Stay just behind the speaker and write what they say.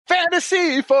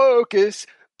Fantasy Focus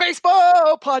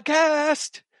Baseball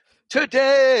Podcast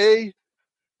today.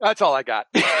 That's all I got.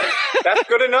 That's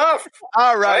good enough.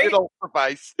 All right, it'll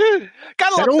suffice.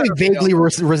 That only vaguely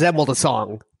resembled a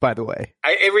song, by the way.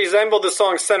 It resembled the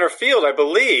song Center Field, I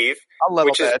believe, A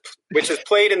little bit. which is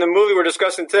played in the movie we're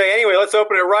discussing today. Anyway, let's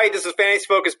open it right. This is Fantasy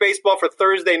Focus Baseball for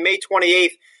Thursday, May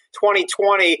 28th,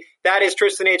 2020. That is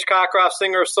Tristan H. Cockcroft,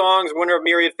 singer of songs, winner of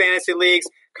myriad fantasy leagues.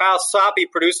 Kyle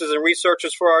Soppe produces and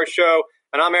researches for our show.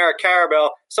 And I'm Eric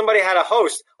Carabell. Somebody had a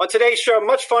host. On today's show,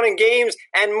 much fun and games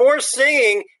and more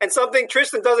singing and something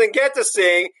Tristan doesn't get to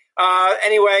sing.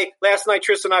 Anyway, last night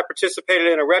Tristan and I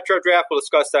participated in a retro draft. We'll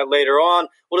discuss that later on.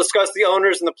 We'll discuss the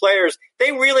owners and the players.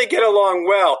 They really get along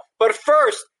well. But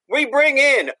first, we bring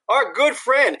in our good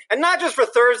friend, and not just for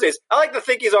Thursdays. I like to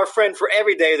think he's our friend for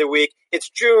every day of the week. It's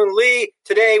Joon Lee.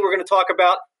 Today we're going to talk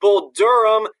about Bull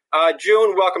Durham.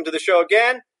 Joon, welcome to the show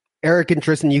again. Eric and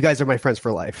Tristan, you guys are my friends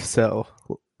for life, so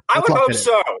I would hope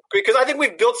so, because I think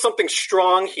we've built something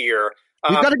strong here.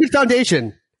 We've got a good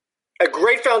foundation. A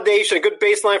great foundation, a good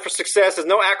baseline for success. There's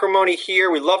no acrimony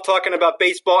here. We love talking about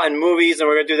baseball and movies, and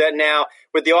we're going to do that now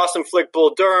with the awesome flick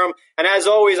Bull Durham. And as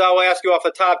always, I will ask you off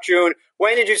the top, Joon,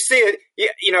 when did you see it?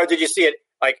 Did you see it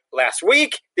like last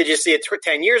week? Did you see it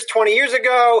 10 years, 20 years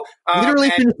ago? Literally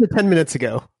finished it 10 minutes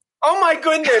ago. Oh, my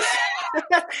goodness.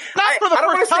 I don't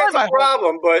want to say it's a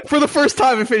problem, but for the first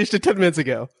time, I finished it 10 minutes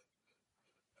ago.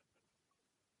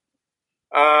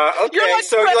 Okay,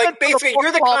 you're basically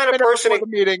you're the kind of person the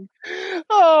meeting.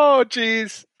 Oh,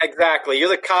 geez. Exactly. You're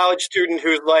the college student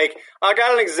who's like, I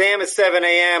got an exam at 7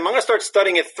 a.m. I'm going to start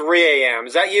studying at 3 a.m.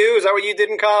 Is that you? Is that what you did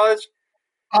in college?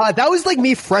 That was like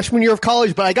me freshman year of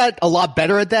college, but I got a lot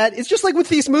better at that. It's just like with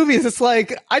these movies. It's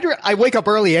like I wake up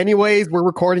early anyways. We're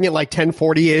recording at like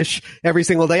 10:40-ish every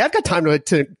single day. I've got time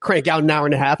to crank out an hour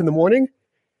and a half in the morning.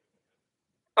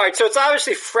 All right, so it's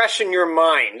obviously fresh in your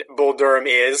mind, Bull Durham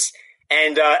is.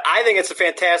 And I think it's a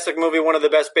fantastic movie, one of the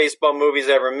best baseball movies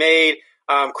ever made.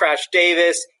 Crash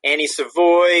Davis, Annie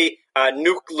Savoy,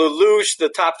 Nuke Lelouch, the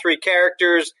top three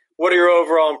characters. What are your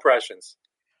overall impressions?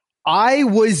 I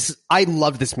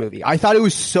loved this movie. I thought it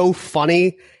was so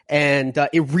funny, and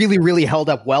it really, really held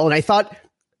up well. And I thought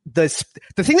the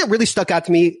thing that really stuck out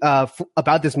to me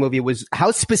about this movie was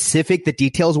how specific the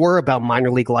details were about minor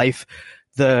league life,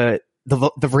 the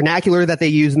vernacular that they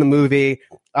use in the movie,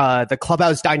 the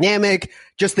clubhouse dynamic,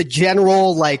 just the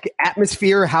general like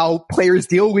atmosphere, how players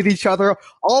deal with each other.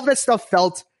 All of that stuff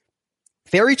felt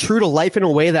very true to life in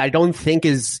a way that I don't think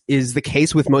is the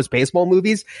case with most baseball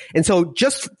movies. And so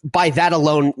just by that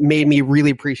alone made me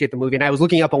really appreciate the movie. And I was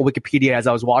looking up on Wikipedia as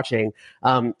I was watching.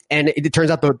 And it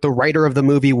turns out the writer of the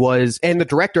movie and the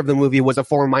director of the movie was a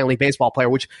former minor league baseball player,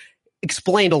 which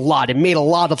explained a lot. It made a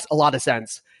lot of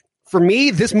sense. For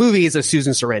me, this movie is a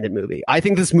Susan Sarandon movie. I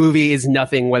think this movie is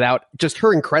nothing without just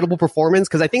her incredible performance,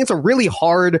 because I think it's a really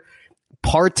hard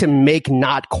part to make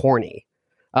not corny.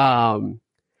 She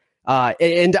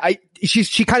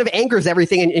kind of anchors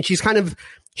everything, and she's kind of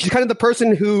the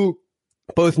person who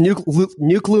both Nuke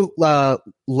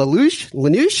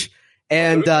Lelouch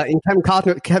and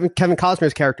Kevin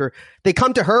Costner's character, they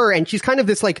come to her, and she's kind of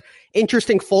this like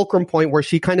interesting fulcrum point where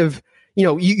she kind of,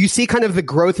 you see kind of the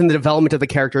growth and the development of the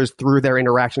characters through their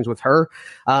interactions with her.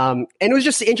 And it was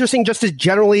just interesting just to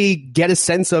generally get a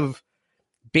sense of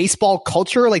baseball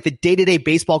culture, like the day-to-day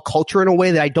baseball culture in a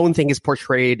way that I don't think is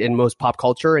portrayed in most pop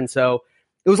culture. And so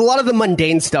it was a lot of the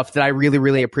mundane stuff that I really,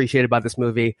 really appreciated about this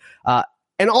movie.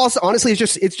 And also, honestly,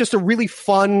 it's just a really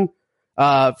fun,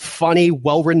 funny,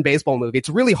 well-written baseball movie. It's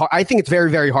really hard. I think it's very,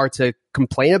 very hard to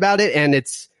complain about it. And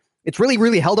it's really,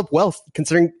 really held up well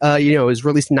considering, it was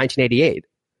released in 1988.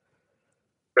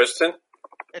 Kristen?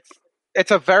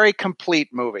 It's a very complete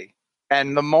movie.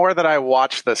 And the more that I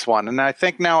watch this one, and I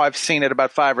think now I've seen it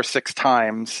about 5 or 6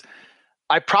 times,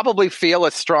 I probably feel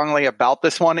as strongly about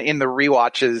this one in the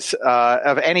rewatches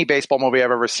of any baseball movie I've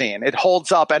ever seen. It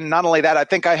holds up. And not only that, I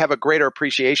think I have a greater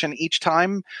appreciation each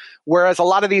time. Whereas a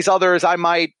lot of these others,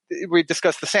 we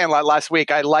discussed The Sandlot last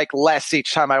week, I like less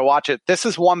each time I watch it. This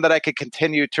is one that I could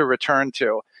continue to return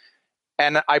to.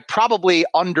 And I probably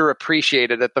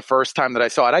underappreciated it the first time that I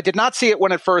saw it. I did not see it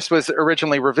when it first was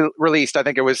originally released. I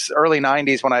think it was early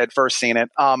 90s when I had first seen it.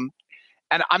 And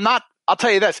I'll tell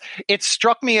you this, it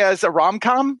struck me as a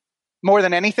rom-com more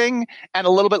than anything, and a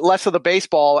little bit less of the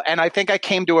baseball. And I think I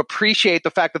came to appreciate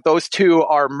the fact that those two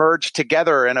are merged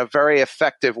together in a very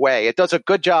effective way. It does a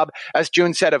good job, as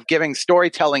Joon said, of giving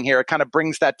storytelling here. It kind of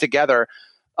brings that together.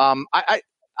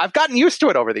 I've gotten used to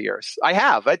it over the years. I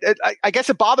have. I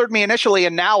guess it bothered me initially,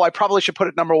 and now I probably should put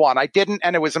it number one. I didn't,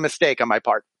 and it was a mistake on my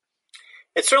part.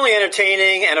 It's certainly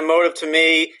entertaining and emotive to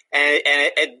me, and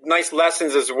nice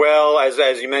lessons as well,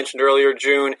 as you mentioned earlier,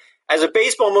 June. As a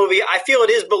baseball movie, I feel it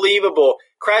is believable.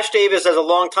 Crash Davis, as a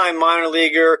longtime minor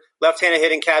leaguer, left-handed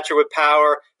hitting catcher with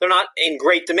power, they're not in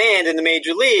great demand in the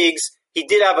major leagues. He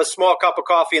did have a small cup of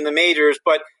coffee in the majors,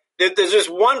 but there's just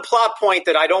one plot point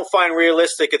that I don't find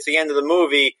realistic. It's the end of the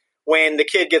movie when the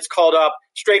kid gets called up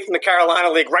straight from the Carolina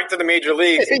League right to the major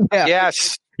leagues. Yeah.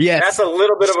 Yes. That's a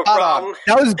little bit of a problem.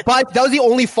 That was the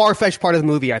only far-fetched part of the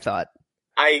movie, I thought.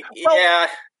 They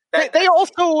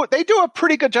do a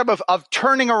pretty good job of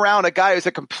turning around a guy who's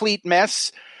a complete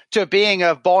mess to being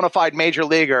a bona fide major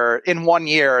leaguer in 1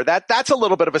 year. That's a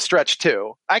little bit of a stretch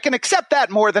too. I can accept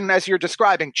that more than, as you're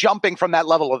describing, jumping from that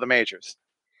level of the majors.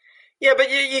 Yeah,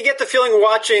 but you get the feeling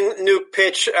watching Nuke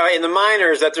pitch in the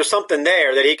minors that there's something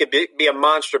there, that he could be a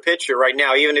monster pitcher right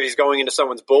now, even if he's going into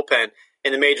someone's bullpen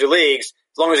in the major leagues,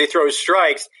 as long as he throws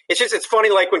strikes. It's funny,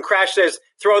 like when Crash says,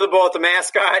 throw the ball at the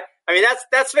mascot. I mean,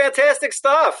 that's fantastic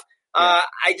stuff. Yeah.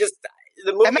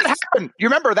 The movie. And that happened. You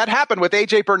remember that happened with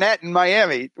A.J. Burnett in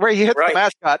Miami, where he hit the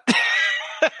mascot.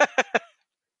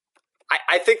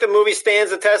 I think the movie stands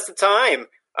the test of time.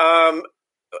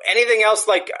 Anything else,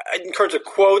 like in terms of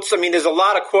quotes? I mean, there's a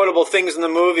lot of quotable things in the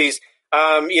movies.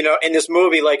 In this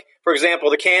movie, like, for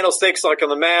example, the candlesticks, like on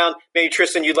the mound. Maybe,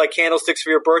 Tristan, you'd like candlesticks for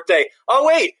your birthday. Oh,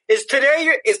 wait, is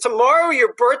tomorrow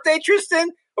your birthday, Tristan?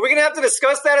 Are we going to have to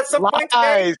discuss that at some point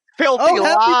today? Filthy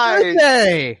lies. Happy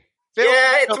birthday.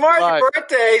 Tomorrow's your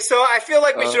birthday, so I feel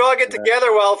like we should all get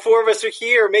together while four of us are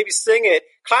here, maybe sing it.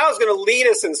 Kyle's going to lead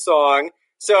us in song.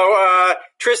 So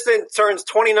Tristan turns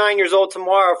 29 years old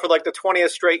tomorrow for like the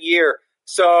 20th straight year.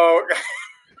 So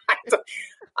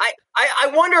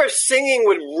I wonder if singing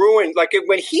would ruin, like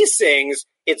when he sings,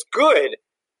 it's good.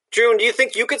 June, do you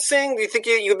think you could sing? Do you think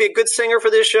you'd be a good singer for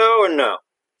this show or no?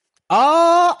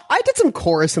 I did some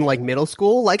chorus in like middle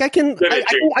school. Like I can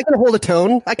hold a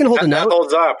tone. I can hold a note. That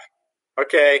holds up.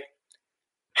 Okay.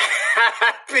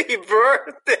 Happy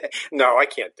birthday. No, I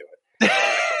can't do it.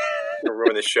 I'm gonna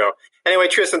ruin the show. Anyway,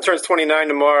 Tristan turns 29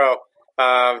 tomorrow.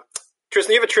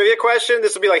 Tristan, you have a trivia question?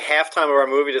 This will be like halftime of our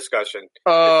movie discussion.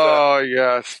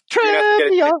 Yes.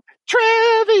 Trivia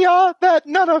that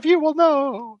none of you will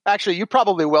know. Actually, you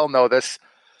probably will know this.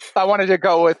 I wanted to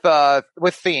go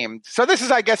with theme. So this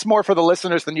is, I guess, more for the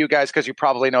listeners than you guys because you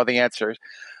probably know the answers.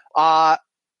 I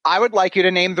would like you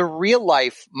to name the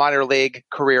real-life minor league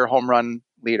career home run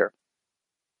leader.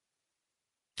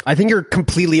 I think you're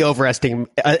completely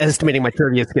overestimating my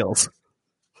trivia skills.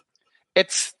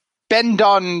 It's been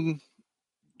done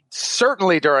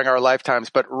certainly during our lifetimes,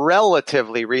 but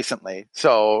relatively recently.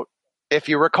 So if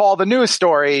you recall the news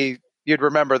story, you'd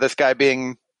remember this guy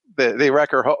being the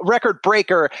record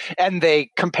breaker, and they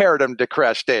compared him to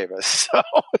Crash Davis. So.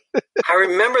 I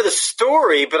remember the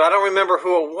story, but I don't remember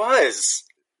who it was.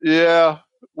 Yeah.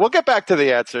 We'll get back to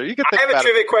the answer. You can think I have a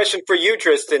trivia question for you,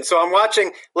 Tristan. So I'm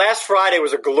watching. Last Friday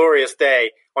was a glorious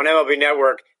day on MLB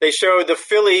Network. They showed the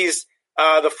Phillies,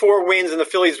 the 4 wins in the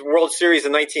Phillies World Series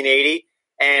in 1980,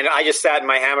 and I just sat in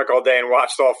my hammock all day and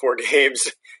watched all 4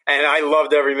 games, and I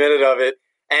loved every minute of it.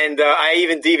 And I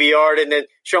even DVR'd it, and then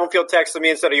Schoenfield texted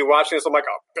me and said, "Are you watching this?" I'm like,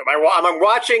 "Oh, I'm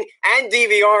watching and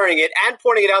DVRing it and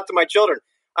pointing it out to my children."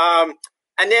 And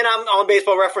then I'm on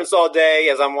Baseball Reference all day,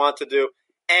 as I'm wont to do.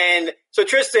 And so,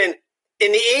 Tristan,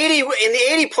 in the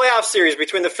 80 playoff series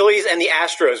between the Phillies and the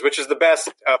Astros, which is the best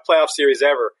playoff series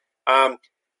ever,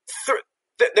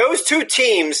 those 2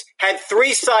 teams had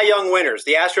 3 Cy Young winners,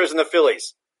 the Astros and the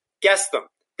Phillies. Guess them.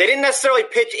 They didn't necessarily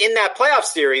pitch in that playoff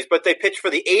series, but they pitched for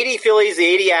the 80 Phillies, the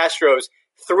 80 Astros,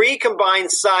 3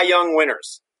 combined Cy Young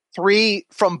winners. 3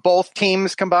 from both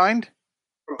teams combined?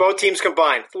 From both teams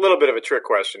combined. It's a little bit of a trick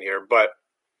question here, but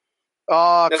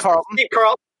Carlton. Steve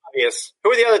Carlton, obvious.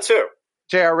 Who are the other 2?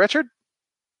 J.R. Richard?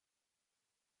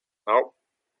 Oh,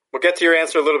 we'll get to your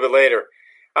answer a little bit later.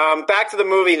 Back to the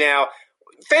movie now.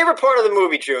 Favorite part of the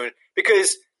movie, June,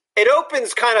 because it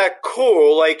opens kind of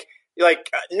cool, like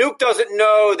Nuke doesn't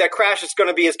know that Crash is going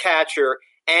to be his catcher,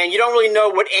 and you don't really know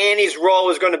what Annie's role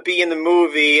is going to be in the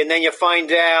movie, and then you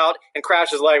find out, and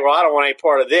Crash is like, well, I don't want any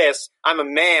part of this. I'm a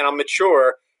man. I'm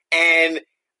mature. And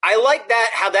I like that,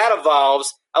 how that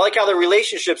evolves. I like how the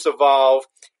relationships evolve.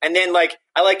 And then,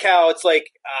 I like how it's like,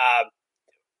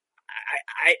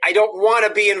 I don't want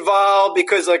to be involved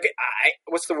because,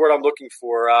 what's the word I'm looking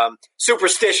for?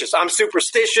 Superstitious. I'm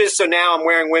superstitious, so now I'm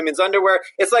wearing women's underwear.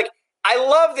 It's like, I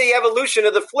love the evolution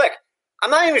of the flick.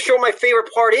 I'm not even sure what my favorite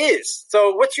part is.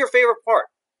 So what's your favorite part?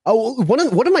 Oh, one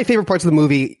of my favorite parts of the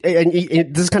movie, and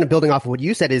this is kind of building off of what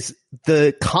you said, is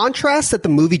the contrast that the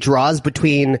movie draws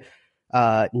between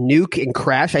Nuke and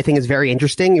Crash, I think, is very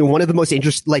interesting. And one of the most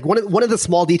interesting, like one of the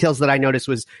small details that I noticed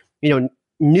was,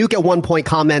 Nuke at one point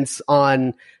comments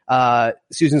on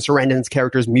Susan Sarandon's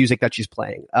character's music that she's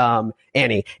playing,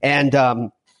 Annie,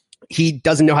 and he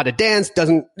doesn't know how to dance.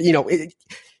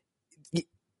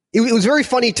 It was very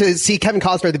funny to see Kevin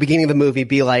Costner at the beginning of the movie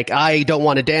be like, I don't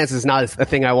want to dance. It's not a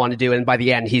thing I want to do. And by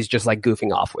the end, he's just like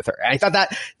goofing off with her. And I thought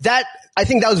I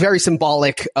think that was very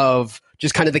symbolic of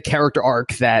just kind of the character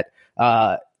arc that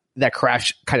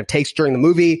Crash kind of takes during the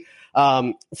movie.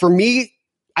 For me,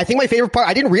 I think my favorite part,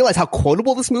 I didn't realize how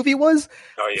quotable this movie was.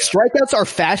 Oh, yeah. Strikeouts are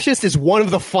fascist is one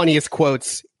of the funniest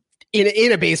quotes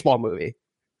in a baseball movie.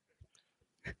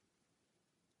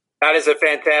 That is a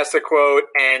fantastic quote.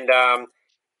 And,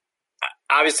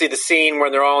 obviously, the scene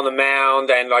when they're all on the mound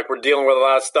and like we're dealing with a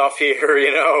lot of stuff here,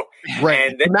 Right.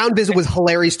 And the mound visit was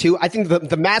hilarious too. I think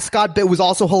the mascot bit was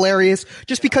also hilarious,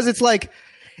 just because it's like,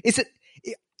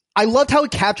 I loved how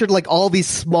it captured like all these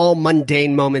small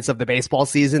mundane moments of the baseball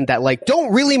season that like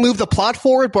don't really move the plot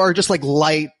forward, but are just like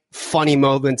light, funny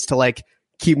moments to like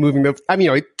keep moving.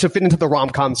 To fit into the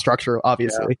rom-com structure,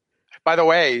 obviously. Yeah. By the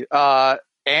way,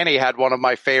 Annie had one of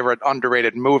my favorite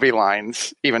underrated movie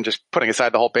lines, even just putting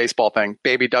aside the whole baseball thing.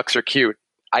 Baby ducks are cute.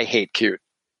 I hate cute.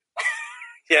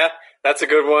 Yeah, that's a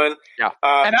good one. Yeah.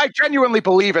 And I genuinely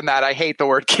believe in that. I hate the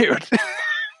word cute.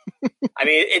 I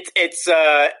mean, it's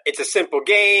a simple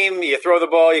game. You throw the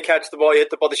ball, you catch the ball, you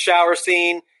hit the ball. The shower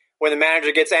scene when the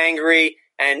manager gets angry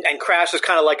and Crash is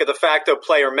kind of like a de facto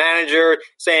player manager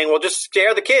saying, well, just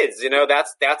scare the kids.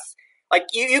 That's like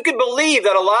you can believe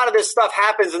that a lot of this stuff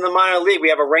happens in the minor league. We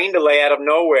have a rain delay out of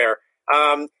nowhere.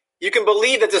 You can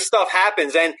believe that this stuff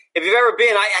happens. And if you've ever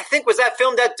been, I think, was that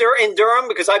filmed in Durham?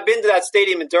 Because I've been to that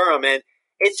stadium in Durham, and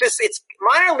it's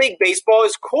minor league baseball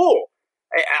is cool.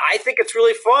 I think it's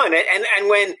really fun. And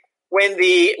when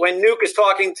Nuke is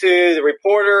talking to the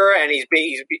reporter and he's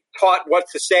taught what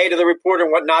to say to the reporter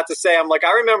and what not to say, I'm like,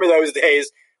 I remember those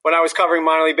days when I was covering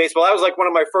minor league baseball. That was like one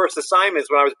of my first assignments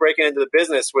when I was breaking into the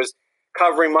business, was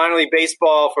covering minor league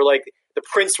baseball for like the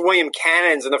Prince William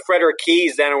Cannons and the Frederick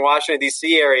Keys down in Washington,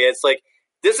 D.C. area. It's like,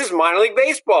 this is minor league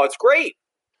baseball. It's great.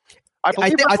 I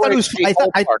thought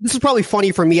this is probably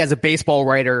funny for me as a baseball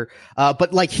writer,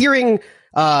 but like hearing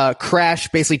Crash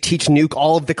basically teach Nuke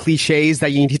all of the cliches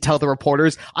that you need to tell the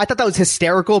reporters, I thought that was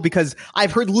hysterical because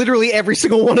I've heard literally every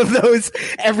single one of those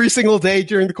every single day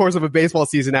during the course of a baseball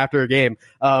season after a game.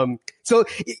 So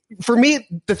for me,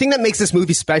 the thing that makes this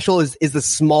movie special is the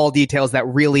small details that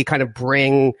really kind of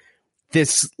bring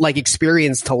this like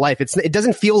experience to life. It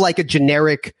doesn't feel like a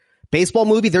generic baseball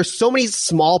movie. There's so many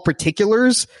small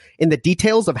particulars in the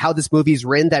details of how this movie is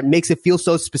written that makes it feel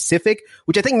so specific,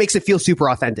 which I think makes it feel super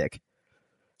authentic.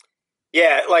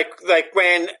 Yeah, like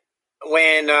when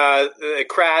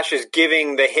Crash is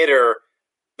giving the hitter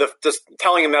just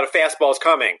telling him that a fastball is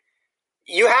coming.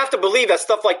 You have to believe that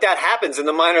stuff like that happens in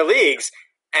the minor leagues,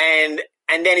 and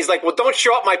then he's like, "Well, don't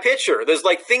show up my pitcher." There's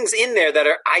like things in there that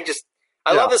are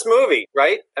I love this movie,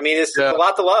 right? I mean, it's a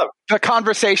lot to love. The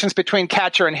conversations between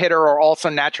catcher and hitter are also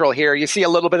natural here. You see a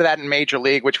little bit of that in Major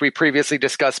League, which we previously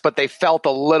discussed, but they felt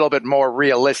a little bit more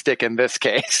realistic in this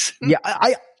case. Yeah,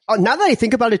 I now that I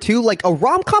think about it too, like a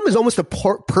rom-com is almost a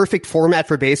perfect format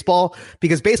for baseball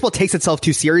because baseball takes itself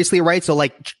too seriously, right? So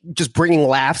like just bringing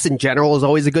laughs in general is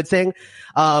always a good thing.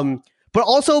 But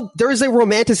also there is a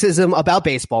romanticism about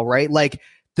baseball, right? Like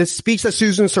the speech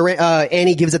that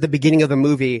Annie gives at the beginning of the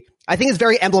movie, I think is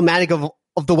very emblematic of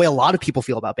the way a lot of people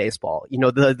feel about baseball.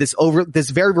 This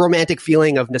very romantic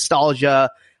feeling of nostalgia,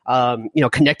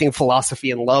 connecting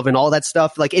philosophy and love and all that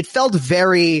stuff. Like it felt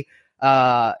very,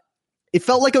 it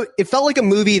felt like a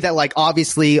movie that like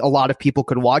obviously a lot of people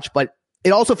could watch, but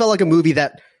it also felt like a movie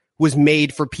that was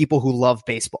made for people who love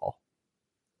baseball.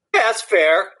 Yeah, that's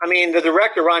fair. I mean, the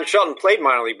director Ron Shelton played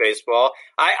minor league baseball.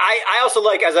 I also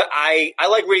like I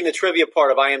like reading the trivia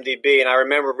part of IMDb, and I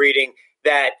remember reading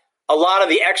that a lot of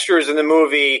the extras in the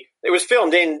movie, it was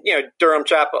filmed in Durham,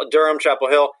 Chapel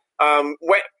Hill. I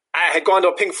had gone to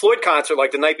a Pink Floyd concert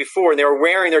like the night before, and they were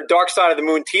wearing their Dark Side of the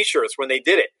Moon T-shirts when they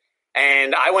did it.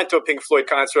 And I went to a Pink Floyd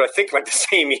concert, I think, like the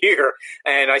same year,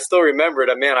 and I still remember it.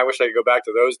 And man, I wish I could go back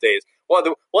to those days.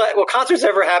 Will concerts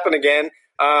ever happen again?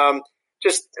 And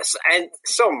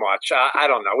so much. I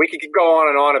don't know. We could go on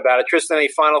and on about it. Tristan, any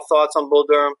final thoughts on Bull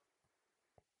Durham?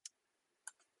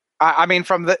 I mean,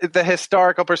 from the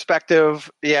historical perspective,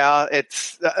 yeah,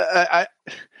 it's it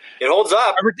holds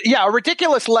up. A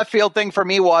ridiculous left field thing for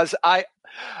me was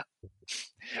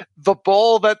the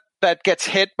ball that gets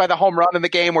hit by the home run in the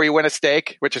game where you win a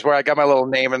steak, which is where I got my little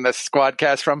name in this squad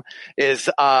cast from, is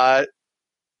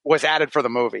was added for the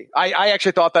movie. I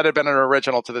actually thought that had been an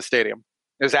original to the stadium.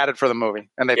 It was added for the movie,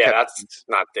 and they that's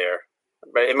not there.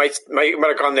 But it might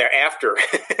have gone there after.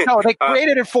 No, they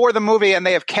created it for the movie, and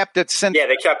they have kept it since. Yeah,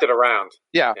 they kept it around.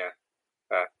 Yeah.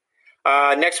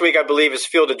 Next week, I believe, is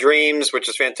Field of Dreams, which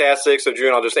is fantastic. So,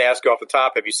 June, I'll just ask you off the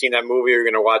top: have you seen that movie? Or are you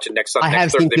going to watch it next Sunday? I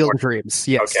have seen Field of Dreams.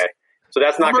 Yes. Okay. So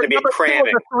that's not going to be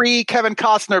cramming. 3 Kevin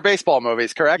Costner baseball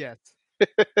movies, correct? Yes.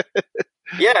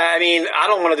 Yeah, I mean, I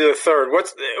don't want to do the third.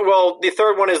 The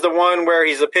third one is the one where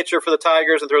he's a pitcher for the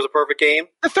Tigers and throws a perfect game.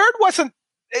 The third wasn't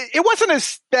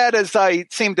as bad as I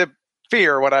seemed to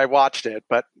fear when I watched it,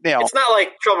 but it's not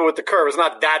like Trouble with the Curve. It's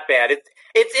not that bad.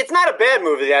 It's not a bad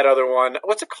movie. That other one,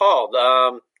 what's it called?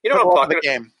 You know what I'm talking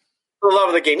about? The Love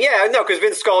of the Game. Yeah, no, because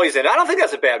Vince Scully's in it. I don't think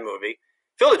that's a bad movie.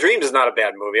 Field of Dreams is not a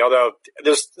bad movie, although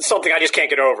there's something I just can't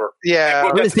get over. Yeah.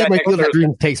 I'm going to save my Field of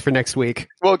Dreams takes for next week.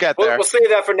 We'll get there. We'll save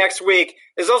that for next week.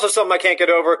 There's also something I can't get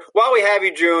over. While we have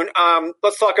you, June,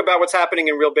 let's talk about what's happening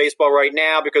in real baseball right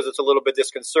now, because it's a little bit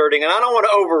disconcerting. And I don't want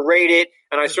to overrate it,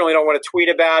 and I certainly don't want to tweet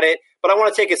about it, but I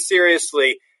want to take it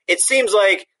seriously. It seems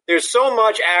like there's so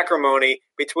much acrimony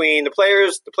between the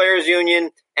players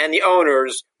union, and the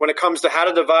owners when it comes to how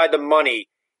to divide the money.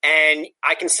 And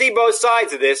I can see both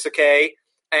sides of this, okay?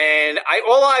 And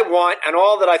all I want, and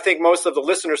all that I think most of the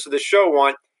listeners to this show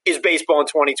want, is baseball in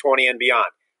 2020 and beyond.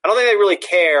 I don't think they really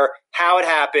care how it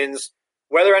happens,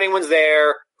 whether anyone's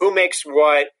there, who makes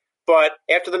what. But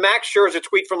after the Max Scherzer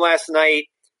tweet from last night,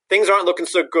 things aren't looking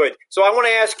so good. So I want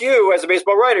to ask you, as a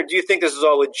baseball writer, do you think this is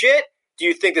all legit? Do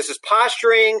you think this is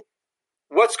posturing?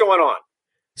 What's going on?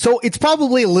 So it's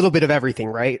probably a little bit of everything,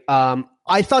 right?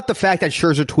 I thought the fact that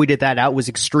Scherzer tweeted that out was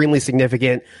extremely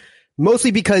significant.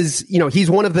 Mostly because, he's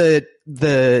one of the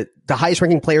highest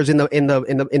ranking players in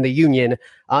the union,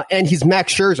 and he's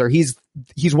Max Scherzer.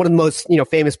 He's one of the most,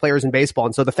 famous players in baseball.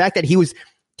 And so the fact that he was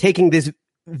taking this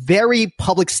very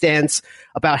public stance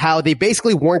about how they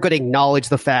basically weren't going to acknowledge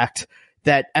the fact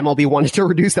that MLB wanted to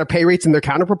reduce their pay rates in their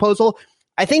counterproposal,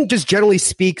 I think just generally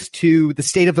speaks to the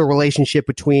state of the relationship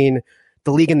between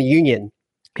the league and the union.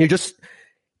 There's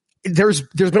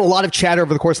been a lot of chatter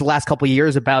over the course of the last couple of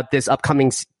years about this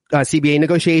upcoming CBA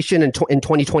negotiation in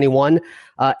 2021.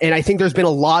 And I think there's been a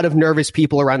lot of nervous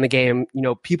people around the game,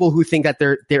 people who think that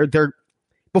they're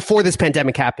before this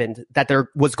pandemic happened, that there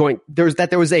was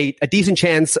a decent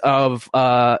chance of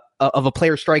a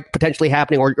player strike potentially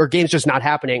happening or games just not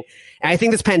happening. And I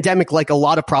think this pandemic, like a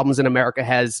lot of problems in America,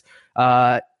 has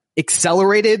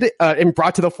accelerated and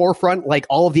brought to the forefront like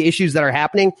all of the issues that are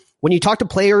happening. When you talk to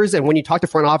players and when you talk to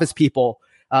front office people,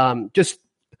 just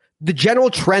the general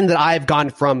trend that I've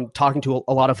gone from talking to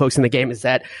a lot of folks in the game is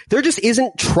that there just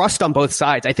isn't trust on both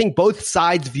sides. I think both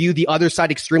sides view the other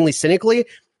side extremely cynically.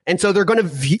 And so they're going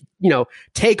to,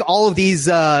 take all of these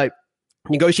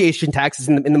negotiation taxes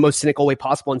in the most cynical way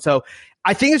possible. And so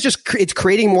I think it's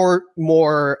creating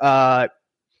more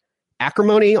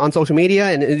acrimony on social media.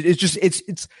 And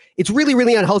it's really,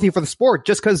 really unhealthy for the sport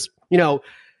just because,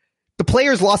 the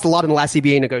players lost a lot in the last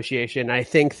CBA negotiation. I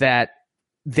think that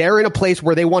they're in a place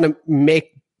where they want to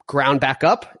make ground back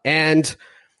up, and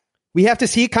we have to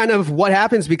see kind of what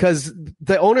happens because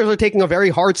the owners are taking a very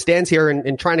hard stance here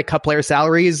and trying to cut player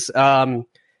salaries.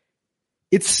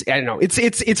 It's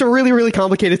a really, really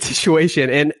complicated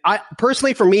situation. And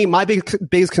personally, for me, my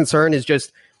biggest concern is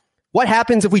just what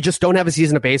happens if we just don't have a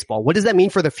season of baseball? What does that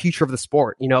mean for the future of the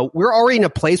sport? We're already in a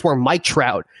place where Mike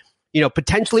Trout,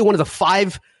 potentially one of the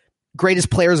 5 greatest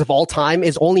players of all time,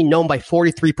 is only known by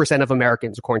 43% of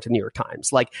Americans, according to the New York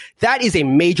Times. Like, that is a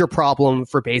major problem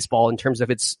for baseball in terms of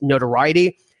its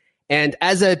notoriety. And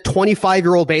as a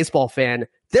 25-year-old baseball fan,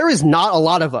 there is not a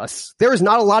lot of us. There is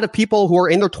not a lot of people who are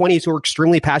in their 20s who are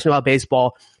extremely passionate about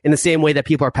baseball in the same way that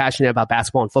people are passionate about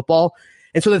basketball and football.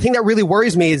 And so the thing that really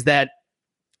worries me is that,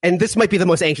 and this might be the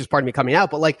most anxious part of me coming out,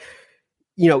 but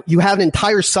you have an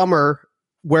entire summer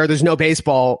where there's no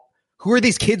baseball. Who are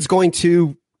these kids going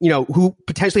to, who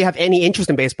potentially have any interest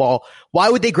in baseball? Why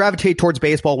would they gravitate towards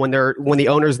baseball when the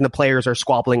owners and the players are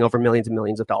squabbling over millions and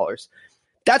millions of dollars?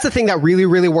 That's the thing that really,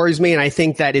 really worries me. And I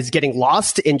think that is getting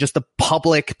lost in just the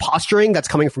public posturing that's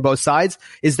coming from both sides,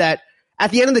 is that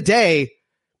at the end of the day,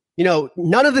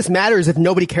 none of this matters if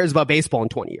nobody cares about baseball in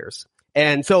 20 years.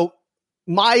 And so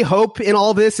my hope in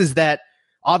all of this is that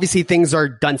obviously things are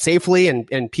done safely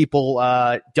and people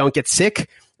don't get sick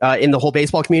in the whole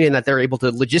baseball community, and that they're able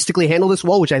to logistically handle this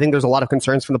well, which I think there's a lot of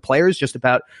concerns from the players just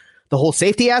about the whole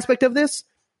safety aspect of this.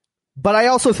 But I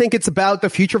also think it's about the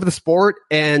future of the sport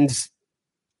and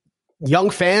young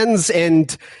fans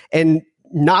and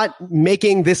not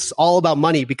making this all about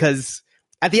money, because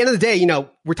at the end of the day,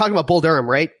 we're talking about Bull Durham,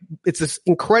 right? It's this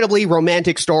incredibly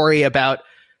romantic story about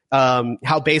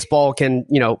how baseball can,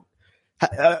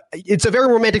 it's a very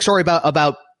romantic story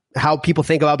about how people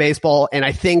think about baseball. And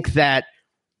I think that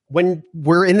when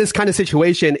we're in this kind of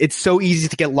situation, it's so easy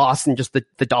to get lost in just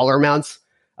the dollar amounts.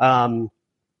 And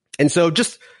so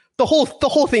just the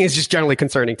whole thing is just generally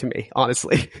concerning to me,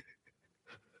 honestly.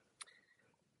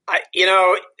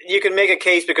 You can make a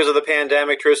case because of the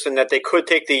pandemic, Tristan, that they could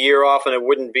take the year off and it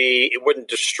wouldn't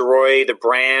destroy the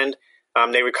brand.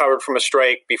 They recovered from a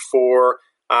strike before.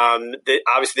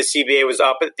 Obviously, the CBA was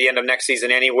up at the end of next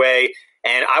season anyway,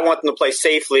 and I want them to play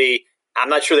safely. I'm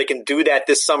not sure they can do that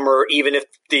this summer, even if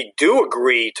they do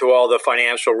agree to all the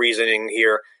financial reasoning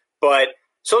here. But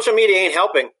social media ain't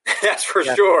helping, that's for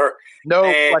sure. No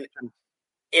question.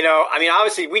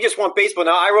 Obviously, we just want baseball.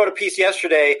 Now, I wrote a piece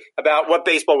yesterday about what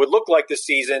baseball would look like this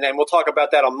season, and we'll talk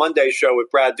about that on Monday's show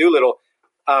with Brad Doolittle.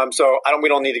 So we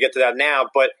don't need to get to that now,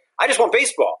 but I just want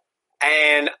baseball.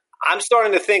 And I'm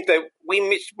starting to think that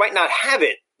we might not have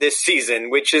it this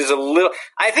season, which is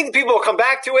I think people will come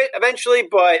back to it eventually,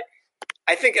 but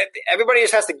I think everybody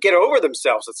just has to get over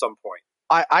themselves at some point.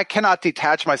 I cannot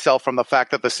detach myself from the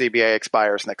fact that the CBA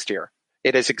expires next year.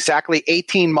 It is exactly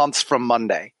 18 months from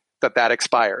Monday that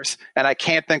expires. And I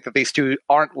can't think that these two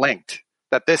aren't linked,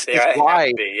 that this is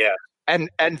why. And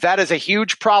that is a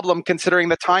huge problem considering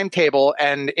the timetable.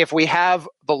 And if we have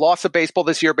the loss of baseball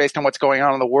this year based on what's going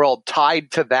on in the world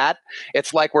tied to that,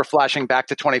 it's like we're flashing back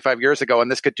to 25 years ago,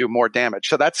 and this could do more damage.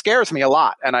 So that scares me a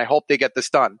lot, and I hope they get this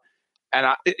done.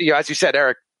 And as you said,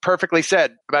 Eric, perfectly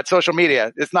said about social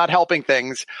media, it's not helping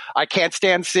things. I can't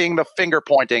stand seeing the finger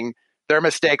pointing. There are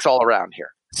mistakes all around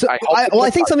here. So I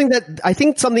think something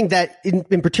that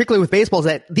in particular with baseball is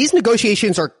that these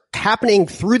negotiations are happening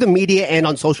through the media and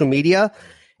on social media.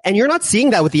 And you're not seeing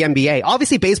that with the NBA.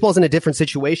 Obviously, baseball's in a different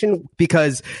situation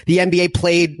because the NBA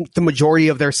played the majority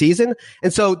of their season.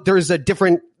 And so there's a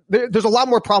lot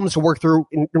more problems to work through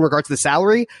in regards to the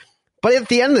salary. But at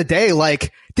the end of the day,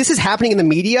 like, this is happening in the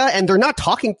media and they're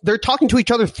talking to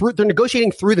each other they're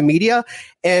negotiating through the media.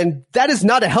 And that is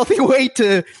not a healthy way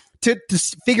to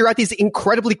figure out these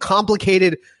incredibly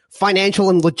complicated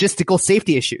financial and logistical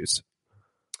safety issues.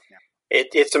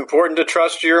 It's important to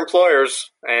trust your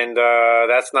employers, and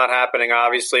that's not happening,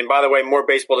 obviously. And by the way, more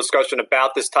baseball discussion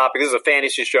about this topic. This is a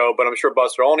fantasy show, but I'm sure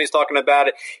Buster Olney's talking about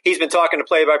it. He's been talking to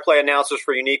play-by-play announcers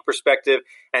for unique perspective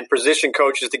and position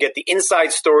coaches to get the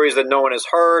inside stories that no one has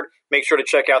heard. Make sure to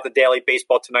check out the Daily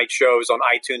Baseball Tonight shows on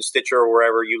iTunes, Stitcher, or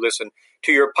wherever you listen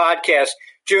to your podcast.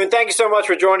 Joon, thank you so much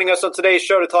for joining us on today's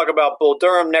show to talk about Bull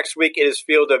Durham. Next week, it is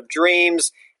Field of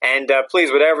Dreams. And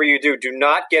please, whatever you do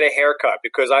not get a haircut,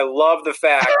 because I love the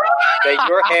fact that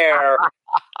your hair,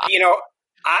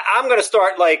 I'm going to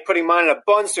start putting mine in a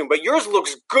bun soon, but yours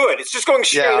looks good. It's just going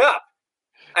straight up.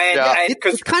 And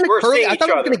it's kind of curly. I thought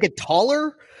it was going to get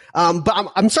taller.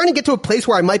 But I'm starting to get to a place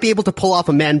where I might be able to pull off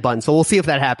a man bun. So we'll see if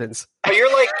that happens.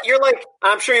 You're like,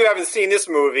 I'm sure you haven't seen this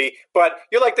movie, but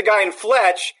you're like the guy in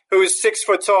Fletch who's 6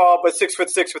 foot tall, but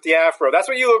 6'6" with the afro. That's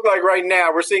what you look like right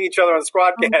now. We're seeing each other on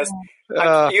Squadcast.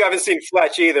 You haven't seen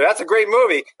Fletch either. That's a great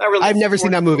movie. I've never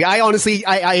seen that movie. I honestly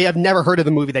have never heard of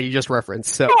the movie that you just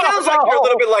referenced. So. It sounds like you're a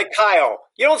little bit like Kyle.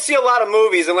 You don't see a lot of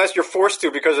movies unless you're forced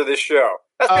to because of this show.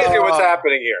 That's basically what's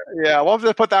happening here. Yeah, we'll have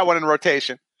to put that one in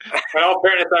rotation. In all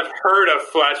fairness, I've heard of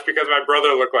Fletch because my brother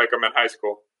looked like him in high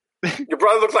school. Your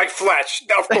brother looked like Fletch,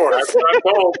 of course. That's what I'm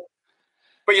told.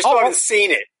 But you still haven't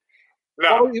seen it.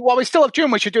 No. Well, we still have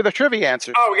Joon. We should do the trivia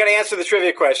answers. Oh, we got to answer the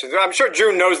trivia questions. I'm sure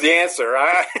Joon knows the answer.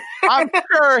 I'm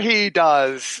sure he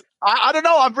does. I don't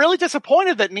know. I'm really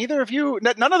disappointed that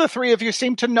none of the three of you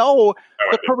seem to know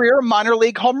the career minor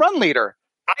league home run leader.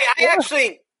 I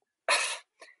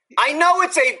know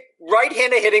it's a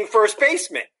right-handed hitting first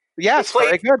baseman. Yes, he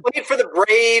played for the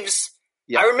Braves.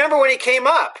 Yep. I remember when he came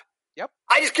up. Yep.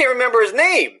 I just can't remember his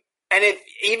name. And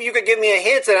if you could give me a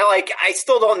hint, and I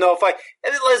still don't know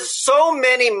there's so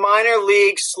many minor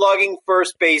league slugging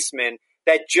first basemen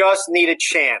that just need a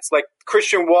chance. Like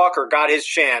Christian Walker got his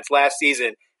chance last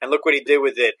season, and look what he did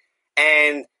with it.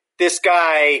 And this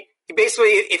guy, he basically,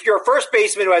 if you're a first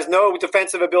baseman who has no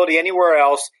defensive ability anywhere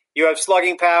else, you have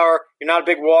slugging power, you're not a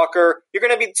big walker, you're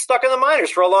going to be stuck in the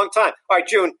minors for a long time. All right,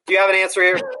 Joon, do you have an answer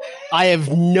here? I have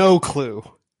no clue.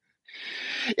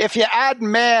 If you add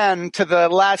man to the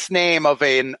last name of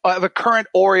a current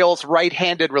Orioles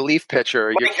right-handed relief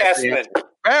pitcher, Mike Hessman.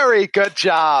 Very good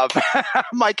job.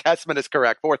 Mike Hessman is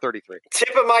correct, 433.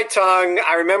 Tip of my tongue.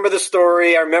 I remember the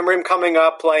story. I remember him coming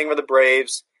up playing with the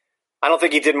Braves. I don't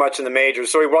think he did much in the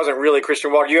majors, so he wasn't really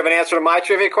Christian Walker. You have an answer to my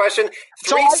trivia question?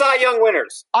 Three Cy Young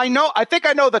winners. I think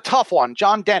I know the tough one,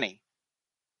 John Denny.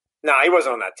 No, he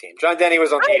wasn't on that team. John Denny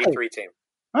was on the 83 team.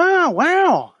 Oh,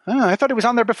 wow. Oh, I thought he was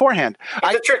on there beforehand.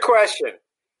 It's a trick question.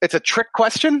 It's a trick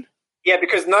question? Yeah,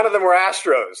 because none of them were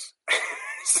Astros.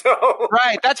 So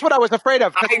Right, that's what I was afraid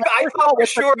of. I thought for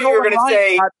sure you were going to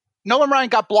say Nolan Ryan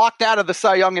got blocked out of the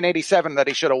Cy Young in '87 that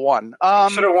he should have won.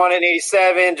 Should have won in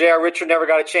 '87. J.R. Richard never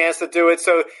got a chance to do it.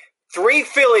 So 3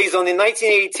 Phillies on the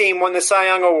 1980 team won the Cy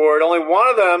Young Award. Only one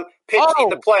of them pitched in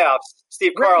the playoffs.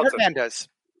 Steve Carlton.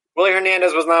 Willie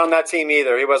Hernandez was not on that team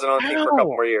either. He wasn't on the team for a couple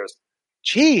more years.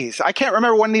 Jeez, I can't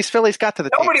remember when these Phillies got to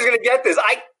the Nobody's going to get this.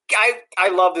 I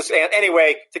love this.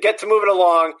 Anyway, to move it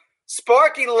along,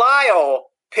 Sparky Lyle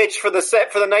pitched for the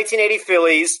 1980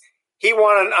 Phillies. He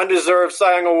won an undeserved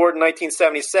Cy Young Award in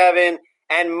 1977.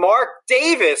 And Mark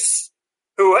Davis,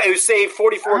 who saved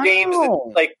 44 games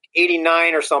in like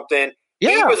 89 or something,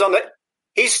 he was on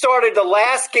he started the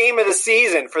last game of the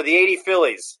season for the 80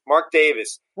 Phillies. Mark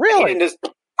Davis. Really?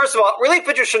 First of all, relief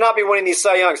pitchers should not be winning these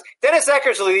Cy Youngs. Dennis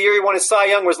Eckersley, the year he won his Cy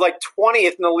Young, was like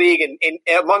 20th in the league in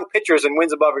among pitchers and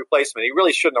wins above replacement. He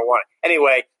really shouldn't have won it.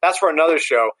 Anyway, that's for another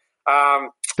show.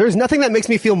 There's nothing that makes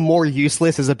me feel more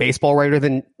useless as a baseball writer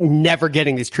than never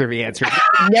getting these trivia answers,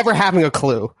 never having a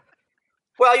clue.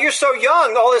 Well, you're so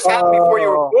young. All this happened before you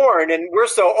were born, and we're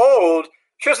so old.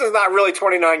 Tristan's not really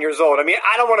 29 years old. I mean,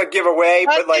 I don't want to give away,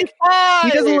 but like he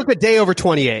doesn't look a day over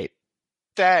 28.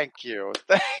 Thank you.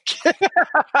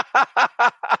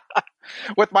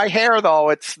 With my hair, though,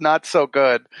 it's not so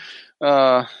good.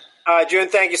 Joon,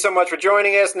 thank you so much for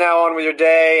joining us. Now on with your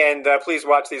day, and please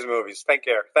watch these movies. Take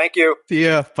care. Thank you. See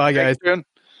ya. Bye, guys. Thanks,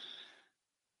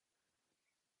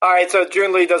 all right, so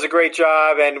Joon Lee does a great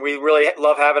job, and we really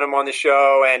love having him on the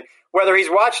show. And whether he's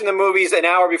watching the movies an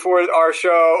hour before our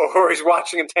show or he's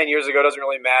watching them 10 years ago, doesn't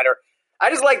really matter. I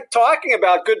just like talking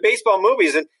about good baseball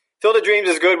movies, and Field of Dreams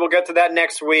is good. We'll get to that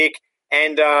next week,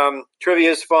 and trivia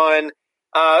is fun.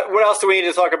 What else do we need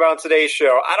to talk about on today's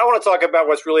show? I don't want to talk about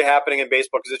what's really happening in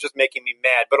baseball because it's just making me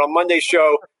mad. But on Monday's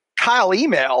show, Kyle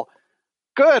email.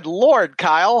 Good Lord,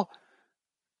 Kyle.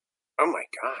 Oh my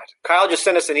God. Kyle just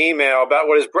sent us an email about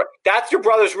what that's your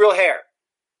brother's real hair.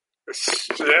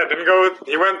 Yeah,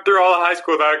 he went through all of high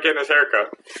school without getting his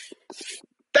haircut.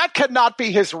 That cannot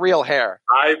be his real hair.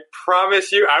 I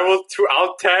promise you,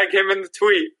 I'll tag him in the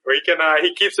tweet.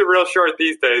 He keeps it real short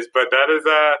these days, but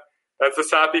that's a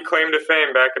sappy claim to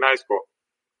fame back in high school.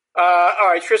 All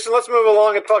right, Tristan, let's move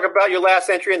along and talk about your last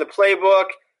entry in the playbook.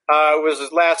 It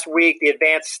was last week, the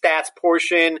advanced stats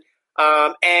portion.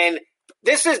 And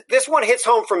this one hits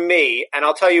home for me, and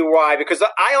I'll tell you why. Because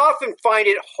I often find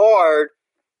it hard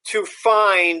to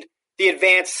find the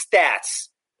advanced stats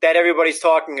that everybody's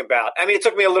talking about. I mean, it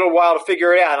took me a little while to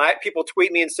figure it out. And people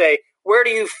tweet me and say, where do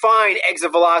you find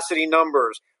exit velocity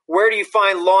numbers? Where do you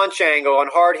find launch angle and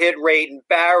hard hit rate and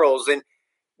barrels? And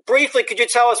briefly, could you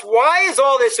tell us why is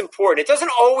all this important? It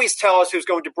doesn't always tell us who's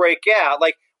going to break out.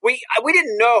 Like we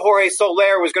didn't know Jorge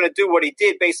Soler was going to do what he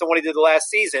did based on what he did the last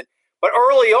season. But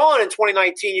early on in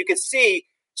 2019, you could see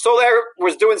Soler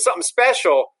was doing something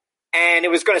special, and it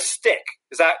was going to stick.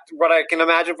 Is that what I can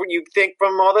imagine what you think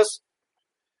from all this?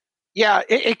 Yeah,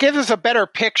 it gives us a better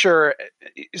picture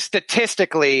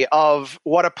statistically of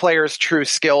what a player's true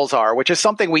skills are, which is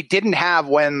something we didn't have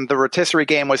when the rotisserie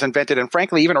game was invented, and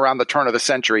frankly, even around the turn of the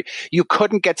century. You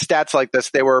couldn't get stats like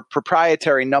this. They were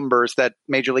proprietary numbers that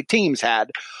major league teams had.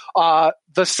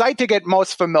 The site to get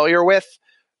most familiar with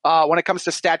when it comes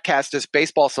to StatCast is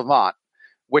Baseball Savant,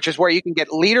 which is where you can get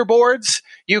leaderboards.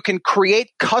 You can create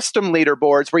custom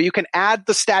leaderboards where you can add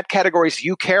the stat categories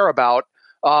you care about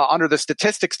under the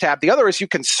statistics tab. The other is you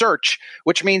can search,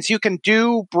 which means you can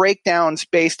do breakdowns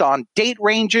based on date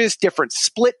ranges, different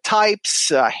split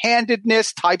types,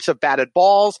 handedness, types of batted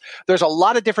balls. There's a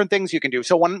lot of different things you can do.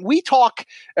 So when we talk,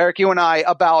 Eric, you and I,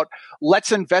 about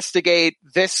let's investigate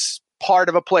this part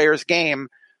of a player's game,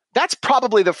 that's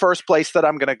probably the first place that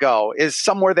I'm going to go, is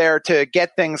somewhere there to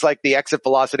get things like the exit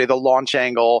velocity, the launch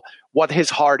angle, what his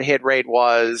hard hit rate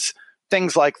was,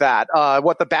 things like that,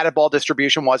 what the batted ball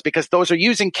distribution was, because those are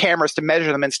using cameras to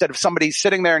measure them instead of somebody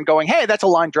sitting there and going, hey, that's a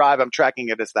line drive, I'm tracking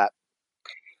it as that.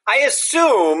 I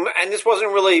assume, and this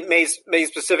wasn't really made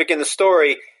specific in the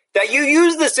story, that you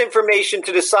use this information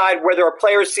to decide whether a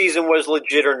player's season was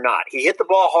legit or not. He hit the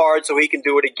ball hard, so he can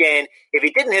do it again. If he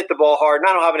didn't hit the ball hard, and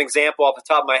I don't have an example off the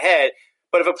top of my head,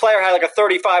 but if a player had like a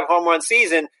 35 home run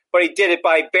season, but he did it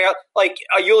by like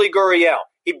a Yuli Gurriel,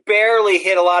 he barely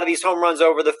hit a lot of these home runs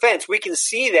over the fence. We can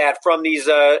see that from these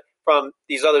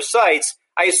other sites.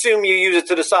 I assume you use it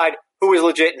to decide who is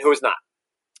legit and who is not.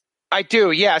 I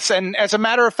do, yes. And as a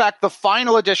matter of fact, the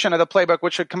final edition of the playbook,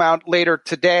 which should come out later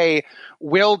today,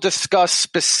 will discuss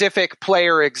specific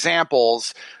player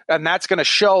examples, and that's going to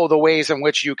show the ways in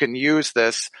which you can use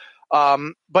this.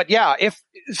 But yeah,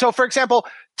 for example,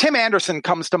 Tim Anderson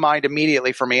comes to mind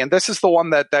immediately for me. And this is the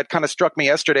one that kind of struck me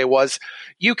yesterday was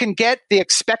you can get the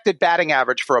expected batting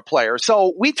average for a player.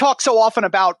 So we talk so often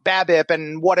about BABIP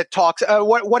and what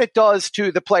it does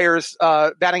to the player's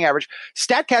batting average.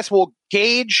 StatCast will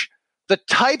gauge the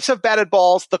types of batted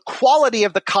balls, the quality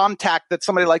of the contact that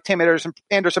somebody like Tim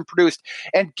Anderson produced,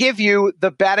 and give you the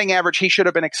batting average he should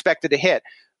have been expected to hit.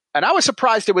 And I was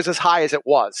surprised it was as high as it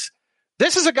was.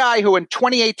 This is a guy who in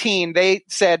 2018, they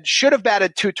said should have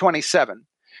batted 227.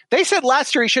 They said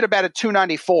last year he should have batted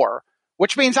 294,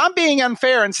 which means I'm being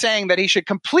unfair in saying that he should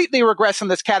completely regress in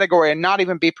this category and not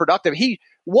even be productive. He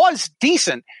was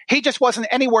decent. He just wasn't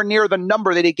anywhere near the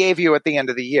number that he gave you at the end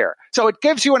of the year. So it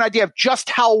gives you an idea of just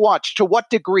how much, to what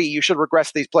degree you should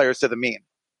regress these players to the mean.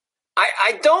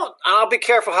 I don't, and I'll be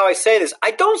careful how I say this,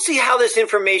 I don't see how this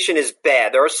information is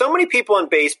bad. There are so many people in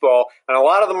baseball, and a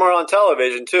lot of them are on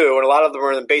television too, and a lot of them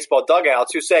are in the baseball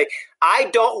dugouts who say,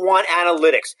 I don't want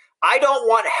analytics. I don't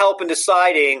want help in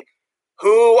deciding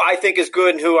who I think is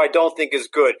good and who I don't think is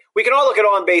good. We can all look at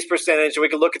on-base percentage, and we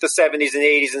can look at the 70s and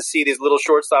 80s and see these little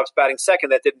shortstops batting second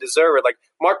that didn't deserve it. Like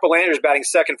Mark Belander's batting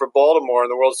second for Baltimore in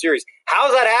the World Series. How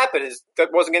does that happen? That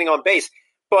wasn't getting on base.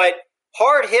 But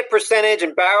hard hit percentage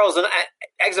and barrels and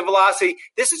exit velocity,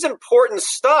 this is important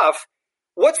stuff.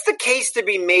 What's the case to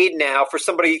be made now for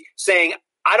somebody saying,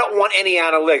 I don't want any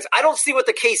analytics? I don't see what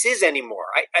the case is anymore.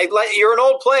 You're an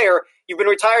old player. You've been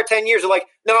retired 10 years. You're like,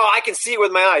 no, I can see it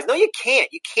with my eyes. No, you can't.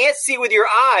 You can't see with your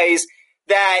eyes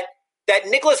that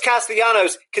Nicholas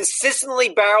Castellanos consistently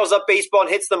barrels up baseball and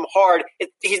hits them hard.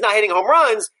 He's not hitting home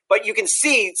runs, but you can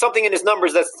see something in his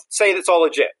numbers that say that's all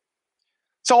legit.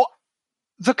 So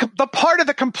the part of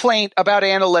the complaint about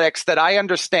analytics that I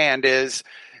understand is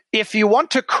if you want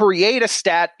to create a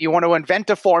stat, you want to invent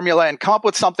a formula and come up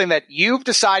with something that you've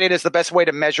decided is the best way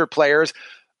to measure players,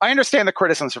 I understand the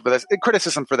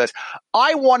criticism for this.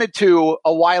 I wanted to,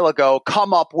 a while ago,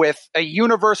 come up with a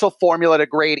universal formula to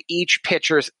grade each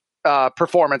pitcher's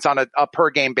performance on a per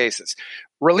game basis.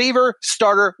 Reliever,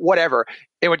 starter, whatever.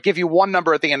 It would give you one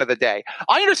number at the end of the day.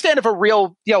 I understand if a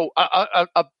real,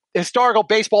 a historical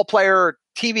baseball player,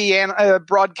 TV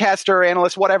broadcaster,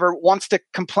 analyst, whatever, wants to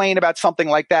complain about something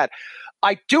like that.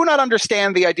 I do not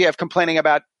understand the idea of complaining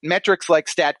about metrics like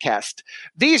StatCast.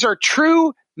 These are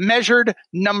true measured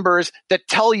numbers that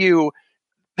tell you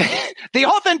the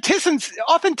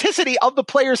authenticity of the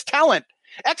player's talent.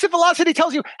 Exit velocity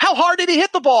tells you how hard did he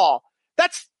hit the ball.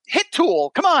 That's hit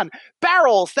tool. Come on.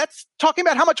 Barrels, that's talking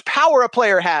about how much power a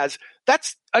player has.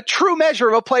 That's a true measure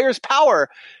of a player's power.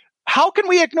 How can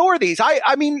we ignore these?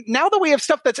 I mean, now that we have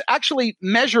stuff that's actually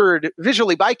measured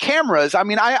visually by cameras, I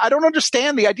mean, I don't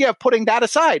understand the idea of putting that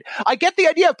aside. I get the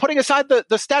idea of putting aside the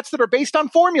stats that are based on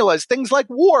formulas, things like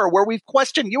WAR, where we've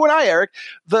questioned, you and I, Eric,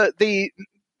 the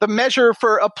measure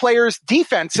for a player's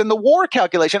defense in the WAR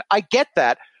calculation. I get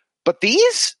that. But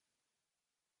these?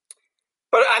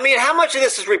 But, I mean, how much of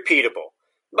this is repeatable?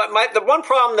 But the one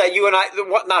problem that you and I,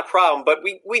 not problem, but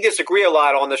we disagree a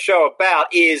lot on the show about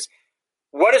is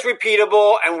what is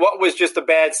repeatable and what was just a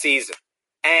bad season?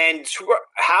 And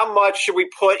how much should we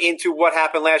put into what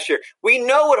happened last year? We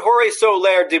know what Jorge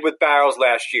Soler did with barrels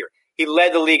last year. He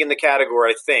led the league in the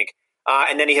category, I think.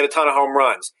 And then he hit a ton of home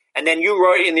runs. And then you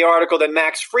wrote in the article that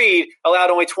Max Fried allowed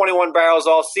only 21 barrels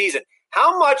all season.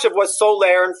 How much of what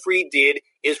Soler and Fried did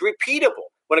is repeatable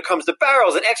when it comes to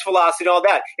barrels and X velocity and all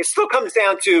that? It still comes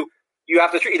down to you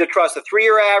have to either trust the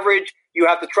 3-year average. You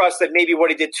have to trust that maybe what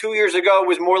he did 2 years ago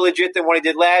was more legit than what he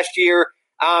did last year.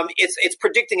 It's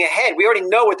predicting ahead. We already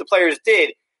know what the players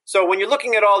did. So when you're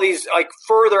looking at all these like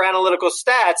further analytical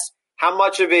stats, how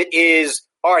much of it is,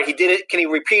 all right, he did it, can he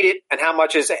repeat it? And how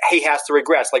much is he has to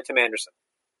regress like Tim Anderson?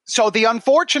 So the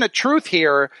unfortunate truth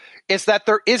here is that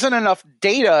there isn't enough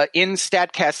data in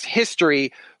StatCast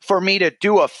history for me to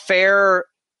do a fair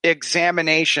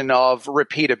examination of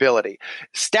repeatability.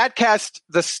 StatCast,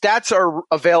 the stats are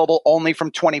available only from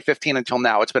 2015 until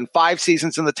now. It's been 5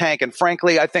 seasons in the tank, and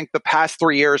frankly, I think the past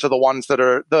 3 years are the ones that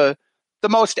are the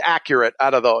most accurate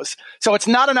out of those. So it's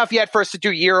not enough yet for us to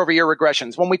do year-over-year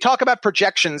regressions. When we talk about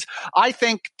projections, I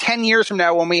think 10 years from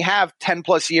now, when we have 10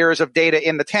 plus years of data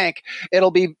in the tank, it'll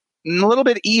be a little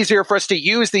bit easier for us to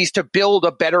use these to build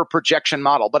a better projection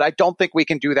model. But I don't think we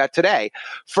can do that today.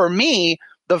 For me,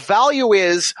 the value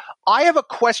is, I have a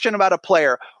question about a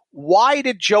player. Why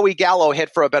did Joey Gallo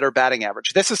hit for a better batting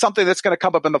average? This is something that's going to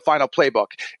come up in the final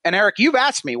playbook. And Eric, you've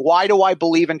asked me, why do I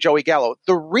believe in Joey Gallo?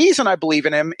 The reason I believe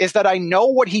in him is that I know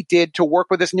what he did to work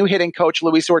with his new hitting coach,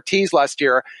 Luis Ortiz, last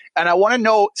year. And I want to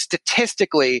know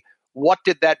statistically, what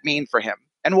did that mean for him?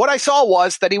 And what I saw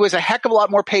was that he was a heck of a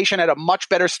lot more patient, had a much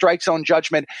better strike zone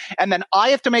judgment. And then I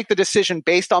have to make the decision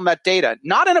based on that data,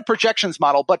 not in a projections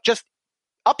model, but just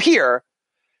up here.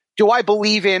 Do I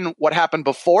believe in what happened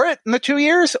before it in the 2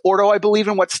 years, or do I believe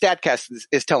in what StatCast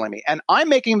is telling me? And I'm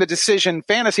making the decision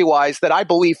fantasy-wise that I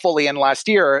believe fully in last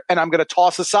year, and I'm going to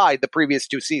toss aside the previous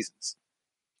 2 seasons.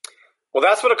 Well,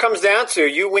 that's what it comes down to.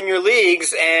 You win your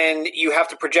leagues, and you have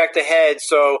to project ahead.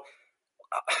 So,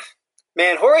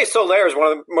 man, Jorge Soler is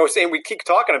one of the most, and we keep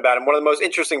talking about him, one of the most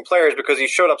interesting players because he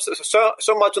showed up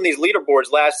so much on these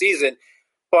leaderboards last season,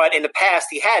 but in the past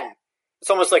he hadn't.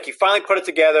 It's almost like he finally put it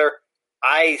together.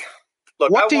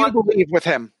 What do you believe with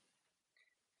him?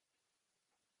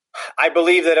 I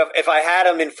believe that if I had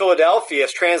him in Philadelphia,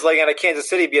 translating out of Kansas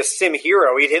City, he'd be a sim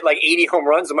hero. He'd hit like 80 home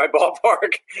runs in my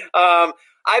ballpark.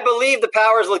 I believe the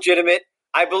power is legitimate.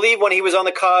 I believe when he was on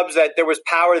the Cubs that there was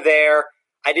power there.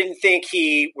 I didn't think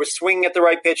he was swinging at the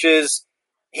right pitches.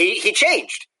 He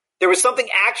changed. There was something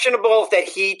actionable that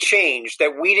he changed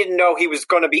that we didn't know he was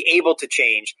going to be able to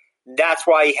change. That's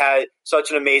why he had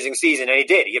such an amazing season, and he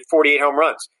did. He hit 48 home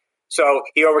runs. So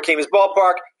he overcame his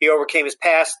ballpark. He overcame his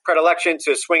past predilection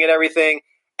to swing at everything,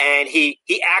 and he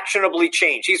actionably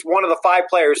changed. He's one of the 5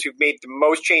 players who've made the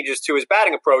most changes to his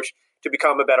batting approach to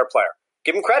become a better player.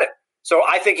 Give him credit. So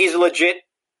I think he's legit.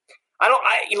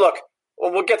 Look,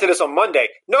 we'll get to this on Monday.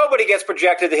 Nobody gets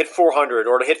projected to hit 400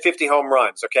 or to hit 50 home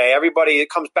runs, okay? Everybody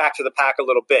comes back to the pack a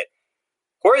little bit.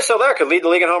 Jorge Soler could lead the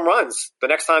league in home runs the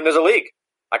next time there's a league.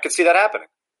 I could see that happening.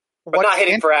 But not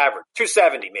hitting for average.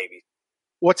 270 maybe.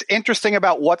 What's interesting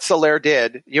about what Soler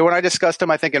did, you and I discussed him,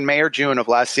 I think, in May or June of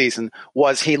last season,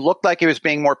 was he looked like he was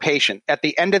being more patient. At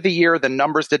the end of the year, the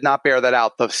numbers did not bear that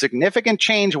out. The significant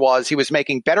change was he was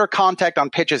making better contact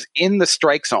on pitches in the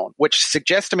strike zone, which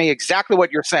suggests to me exactly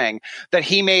what you're saying, that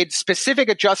he made specific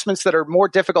adjustments that are more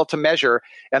difficult to measure,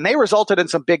 and they resulted in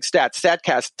some big stats.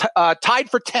 StatCast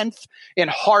tied for 10th in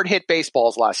hard-hit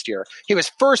baseballs last year. He was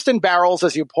first in barrels,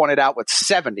 as you pointed out, with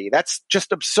 70. That's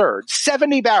just absurd.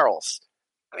 70 barrels.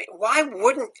 I mean, why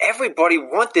wouldn't everybody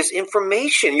want this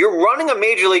information? You're running a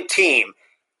major league team.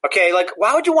 Okay, like,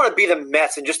 why would you want to be the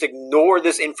Mets and just ignore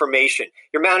this information?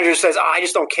 Your manager says, I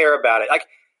just don't care about it. Like,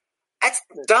 that's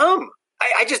dumb.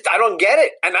 I don't get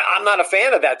it. And I'm not a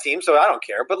fan of that team, so I don't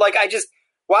care. But, like,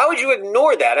 why would you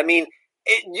ignore that? I mean,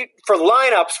 for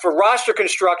lineups, for roster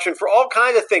construction, for all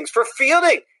kinds of things, for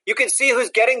fielding, you can see who's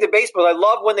getting the baseball. I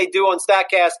love when they do on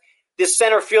StatCast this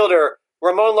center fielder,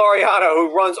 Ramon Laureano,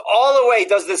 who runs all the way,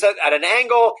 does this at an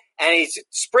angle, and he's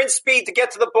sprint speed to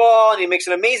get to the ball, and he makes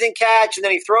an amazing catch, and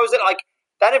then he throws it. Like,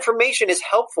 that information is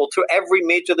helpful to every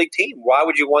major league team. Why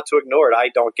would you want to ignore it? I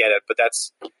don't get it, but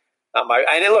that's not my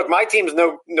 – and look, my team's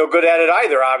no good at it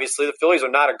either, obviously. The Phillies are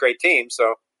not a great team,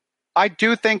 so. I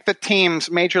do think that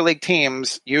major league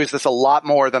teams, use this a lot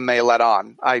more than they let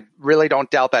on. I really don't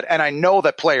doubt that. And I know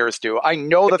that players do. I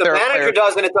know that there are players. If the manager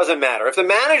does, then it doesn't matter. If the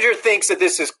manager thinks that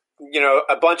this is,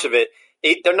 a bunch of it,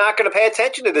 they're not going to pay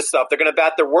attention to this stuff. They're going to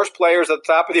bat their worst players at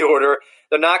the top of the order.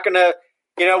 They're not going to,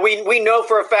 we know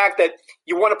for a fact that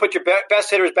you want to put your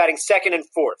best hitters batting second and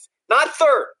fourth, not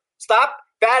third. Stop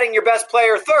batting your best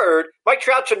player third. Mike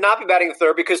Trout should not be batting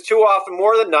third because too often,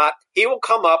 more than not, he will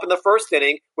come up in the first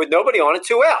inning with nobody on and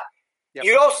 2 out. Yep.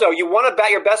 You want to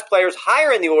bat your best players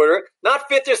higher in the order, not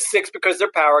fifth or sixth because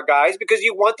they're power guys, because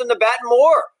you want them to bat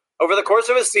more over the course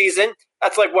of a season.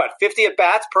 That's like 50 at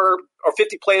bats per, or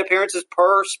 50 plate appearances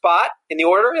per spot in the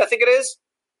order. I think it is.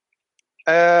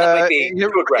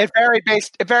 It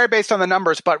varied based on the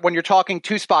numbers, but when you're talking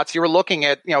 2 spots, you were looking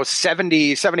at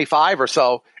 70, 75 or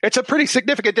so. It's a pretty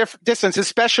significant distance,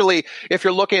 especially if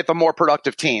you're looking at the more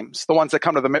productive teams, the ones that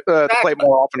come to the plate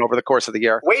more often over the course of the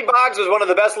year. Wade Boggs was one of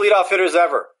the best leadoff hitters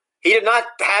ever. He did not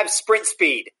have sprint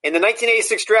speed. In the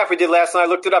 1986 draft we did last night, I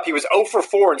looked it up. He was 0 for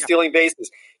 4 in stealing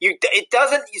bases.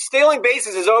 Stealing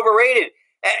bases is overrated.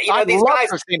 I'd love to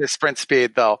have seen his sprint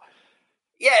speed, though.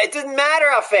 Yeah, it didn't matter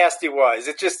how fast he was.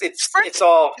 It's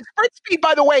all. Sprint speed,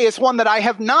 by the way, is one that I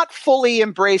have not fully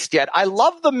embraced yet. I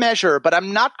love the measure, but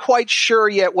I'm not quite sure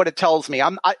yet what it tells me.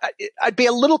 I'd be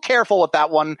a little careful with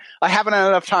that one. I haven't had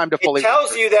enough time to fully. It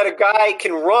tells you that a guy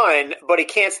can run, but he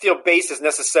can't steal bases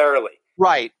necessarily.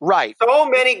 Right. So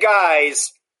many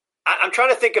guys. I'm trying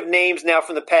to think of names now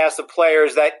from the past of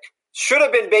players that should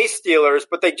have been base stealers,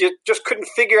 but they just couldn't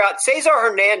figure out. Cesar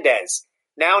Hernandez,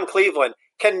 now in Cleveland,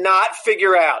 cannot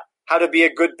figure out how to be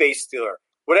a good base stealer.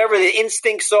 Whatever the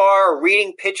instincts are, or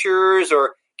reading pitchers,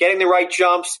 or getting the right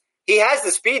jumps, he has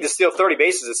the speed to steal 30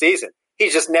 bases a season.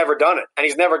 He's just never done it, and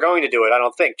he's never going to do it, I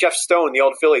don't think. Jeff Stone, the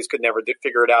old Phillies, could never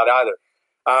figure it out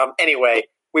either. Anyway,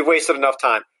 we've wasted enough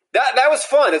time. That was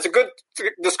fun. It's a good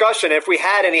discussion. If we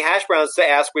had any hash browns to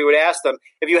ask, we would ask them.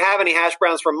 If you have any hash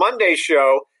browns for Monday's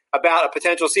show about a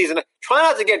potential season, try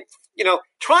not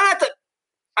to.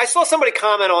 I saw somebody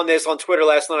comment on this on Twitter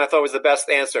last night. I thought it was the best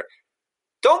answer.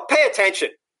 Don't pay attention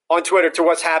on Twitter to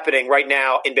what's happening right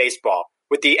now in baseball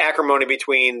with the acrimony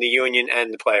between the union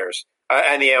and the players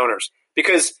and the owners,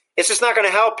 because it's just not going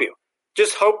to help you.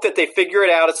 Just hope that they figure it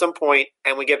out at some point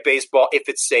and we get baseball if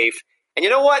it's safe. And you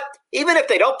know what? Even if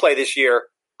they don't play this year,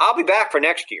 I'll be back for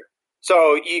next year.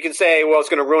 So you can say, well, it's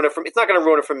going to ruin it for me. It's not going to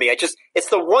ruin it for me. It's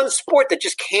the one sport that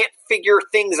just can't figure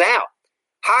things out.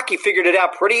 Hockey figured it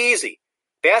out pretty easy.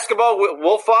 Basketball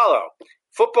will follow.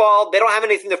 Football, they don't have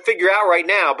anything to figure out right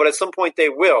now, but at some point they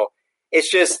will.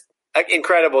 It's just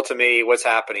incredible to me what's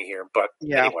happening here. But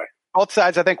anyway. Both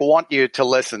sides, I think, want you to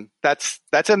listen. That's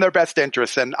in their best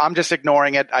interest, and I'm just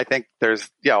ignoring it. I think there's,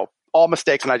 all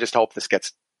mistakes, and I just hope this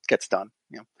gets done.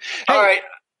 Hey, all right.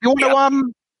 Do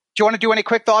you want to do any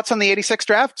quick thoughts on the 86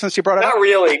 draft since you brought it up? Not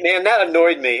really, man. That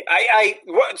annoyed me.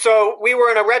 So we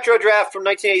were in a retro draft from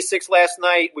 1986 last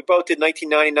night. We both did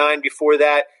 1999 before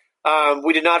that.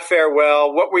 We did not fare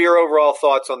well. What were your overall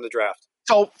thoughts on the draft?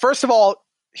 So first of all,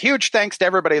 huge thanks to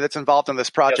everybody that's involved in this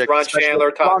project. Yes, Ron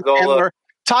Chandler, Todd Zola.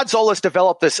 Todd Zola's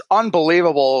developed this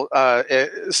unbelievable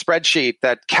spreadsheet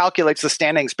that calculates the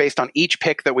standings based on each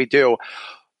pick that we do.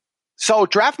 So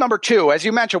draft number 2, as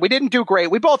you mentioned, we didn't do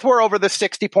great. We both were over the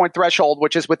 60-point threshold,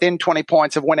 which is within 20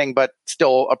 points of winning, but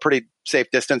still a pretty safe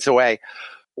distance away.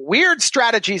 Weird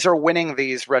strategies are winning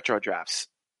these retro drafts.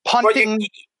 Punting. Well,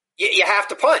 you have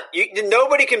to punt.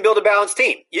 Nobody can build a balanced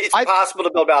team. It's impossible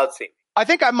to build a balanced team. I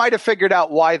think I might have figured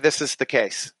out why this is the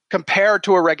case compared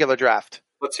to a regular draft.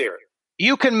 Let's hear it.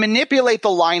 You can manipulate the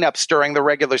lineups during the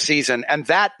regular season, and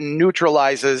that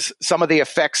neutralizes some of the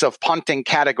effects of punting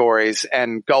categories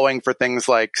and going for things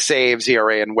like saves,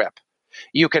 ERA, and whip.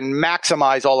 You can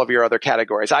maximize all of your other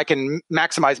categories. I can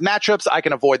maximize matchups. I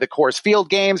can avoid the Coors Field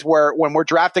games where when we're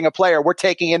drafting a player, we're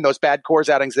taking in those bad Coors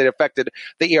outings that affected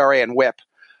the ERA and whip.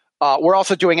 We're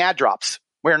also doing ad drops.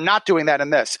 We're not doing that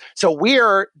in this. So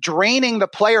we're draining the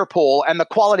player pool and the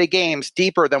quality games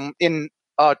deeper than in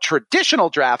a traditional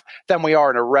draft than we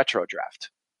are in a retro draft.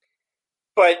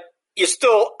 But you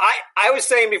still, I was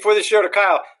saying before the show to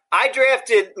Kyle, I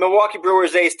drafted Milwaukee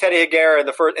Brewers ace Teddy Higuera in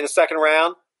the second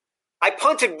round. I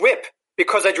punted whip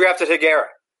because I drafted Higuera.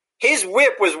 His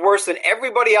whip was worse than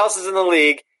everybody else's in the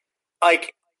league,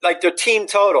 like their team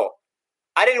total.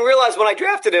 I didn't realize when I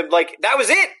drafted him, that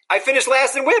was it. I finished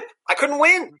last in whip. I couldn't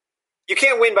win. You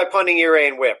can't win by punting ERA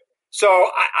and whip. So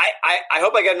I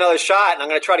hope I get another shot, and I'm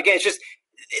going to try it again. It's just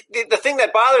the thing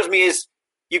that bothers me is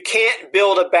you can't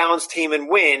build a balanced team and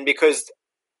win because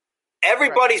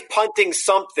everybody's punting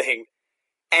something,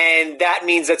 and that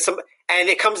means that and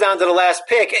it comes down to the last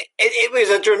pick. It was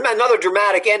another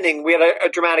dramatic ending. We had a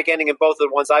dramatic ending in both of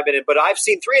the ones I've been in, but I've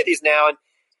seen 3 of these now, and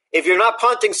if you're not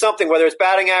punting something, whether it's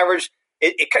batting average,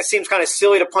 it seems kind of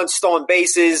silly to punt stolen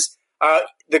bases.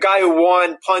 The guy who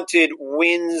won punted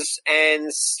wins and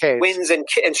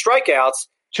strikeouts.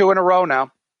 2 in a row now.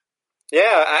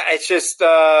 Yeah, it's just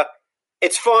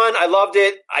it's fun. I loved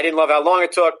it. I didn't love how long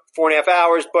it took, 4.5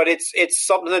 hours, but it's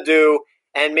something to do,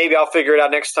 and maybe I'll figure it out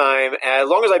next time. As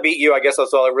long as I beat you, I guess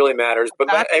that's all that really matters. But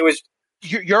it was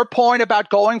your point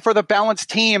about going for the balanced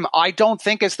team. I don't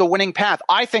think is the winning path.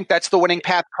 I think that's the winning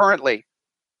path currently.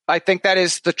 I think that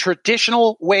is the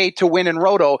traditional way to win in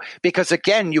Roto because,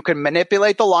 again, you can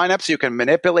manipulate the lineups, you can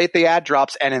manipulate the ad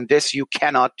drops, and in this, you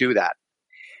cannot do that.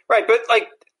 Right, but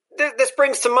this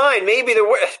brings to mind maybe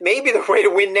the way to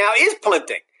win now is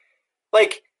punting.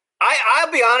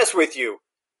 I'll be honest with you.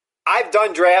 I've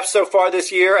done drafts so far this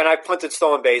year, and I've punted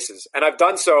stolen bases, and I've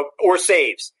done so or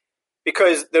saves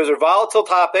because there's a volatile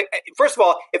topic. First of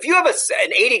all, if you have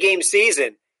an 80-game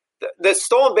season, the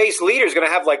stolen base leader is going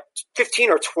to have 15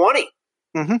 or 20.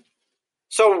 Mm-hmm.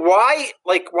 So why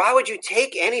would you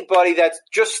take anybody that's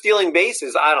just stealing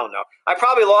bases? I don't know. I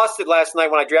probably lost it last night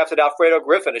when I drafted Alfredo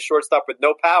Griffin, a shortstop with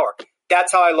no power.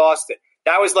 That's how I lost it.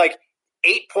 That was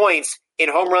 8 points in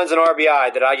home runs and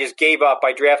RBI that I just gave up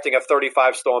by drafting a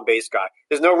 35 stolen base guy.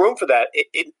 There's no room for that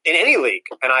in any league,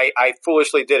 and I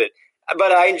foolishly did it.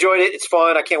 But I enjoyed it. It's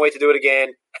fun. I can't wait to do it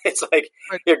again. It's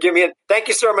here, give me thank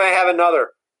you, sir. May I have another?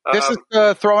 This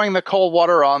is throwing the cold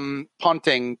water on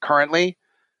punting currently.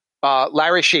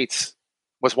 Larry Sheets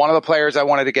was one of the players I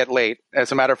wanted to get late.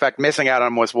 As a matter of fact, missing out on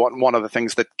him was one of the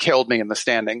things that killed me in the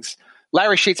standings.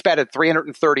 Larry Sheets batted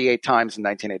 338 times in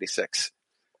 1986.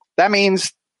 That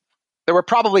means there were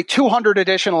probably 200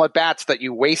 additional at-bats that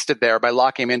you wasted there by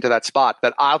locking him into that spot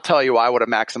that I'll tell you I would have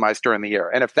maximized during the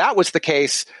year. And if that was the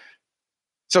case,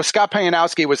 So Scott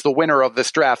Payanowski was the winner of this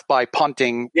draft by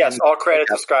punting. Yes, all credit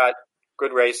to Scott.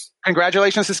 Good race.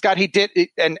 Congratulations to Scott. He did,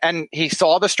 and he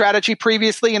saw the strategy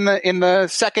previously in the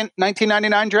second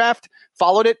 1999 draft,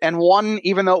 followed it, and won,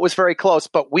 even though it was very close.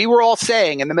 But we were all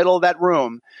saying in the middle of that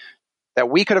room that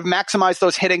we could have maximized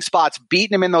those hitting spots,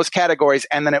 beaten him in those categories,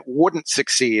 and then it wouldn't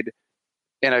succeed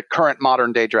in a current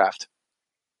modern day draft.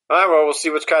 All right, well, we'll see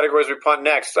which categories we punt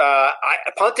next.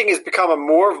 Punting has become a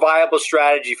more viable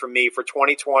strategy for me for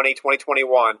 2020,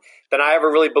 2021 than I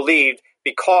ever really believed,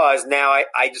 because now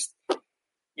I just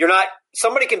 –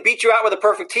 somebody can beat you out with a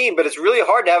perfect team, but it's really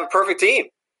hard to have a perfect team.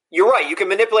 You're right. You can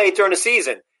manipulate during the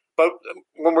season, but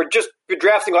when we're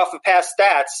drafting off of past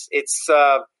stats, it's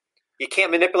you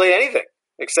can't manipulate anything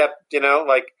except, and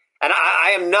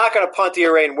I am not going to punt,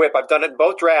 ERA, and whip. I've done it in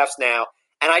both drafts now,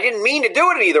 and I didn't mean to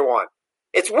do it in either one.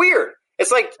 It's weird. It's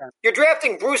like you're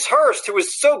drafting Bruce Hurst, who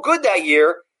was so good that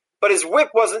year, but his whip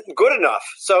wasn't good enough.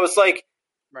 So it's like,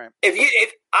 right.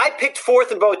 If I picked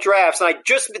fourth in both drafts, and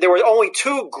there were only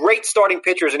two great starting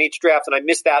pitchers in each draft, and I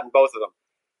missed out in both of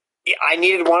them. I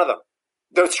needed one of them.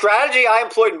 The strategy I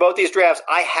employed in both these drafts,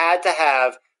 I had to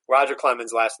have Roger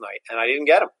Clemens last night, and I didn't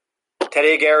get him.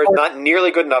 Teddy Aguirre is not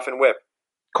nearly good enough in whip.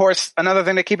 Of course, another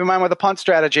thing to keep in mind with the punt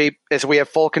strategy is we have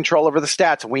full control over the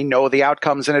stats. We know the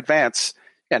outcomes in advance.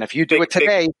 And if you do it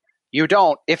today, you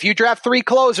don't. If you draft three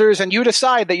closers and you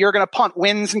decide that you're going to punt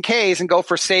wins and Ks and go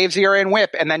for saves, ERA, and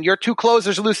whip, and then your two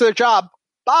closers lose their job,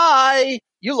 bye,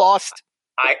 you lost.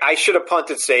 I should have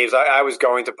punted saves. I was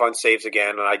going to punt saves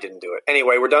again, and I didn't do it.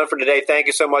 Anyway, we're done for today. Thank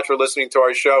you so much for listening to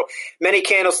our show. Many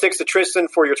candlesticks to Tristan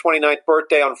for your 29th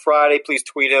birthday on Friday. Please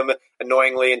tweet him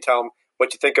annoyingly and tell him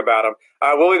what you think about him.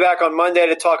 We'll be back on Monday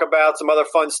to talk about some other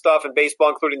fun stuff in baseball,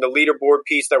 including the leaderboard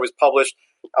piece that was published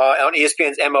on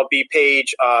ESPN's MLB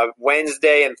page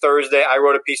Wednesday and Thursday. I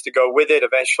wrote a piece to go with it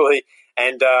eventually.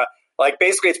 And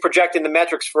basically it's projecting the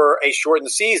metrics for a shortened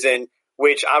season,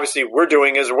 which obviously we're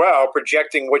doing as well,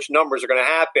 projecting which numbers are going to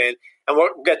happen. And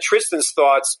we'll get Tristan's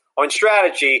thoughts on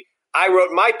strategy. I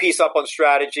wrote my piece up on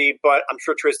strategy, but I'm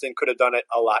sure Tristan could have done it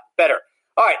a lot better.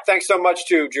 All right, thanks so much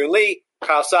to Joon Lee,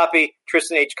 Kyle Soppe,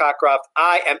 Tristan H. Cockcroft.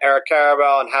 I am Eric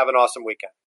Carabell, and have an awesome weekend.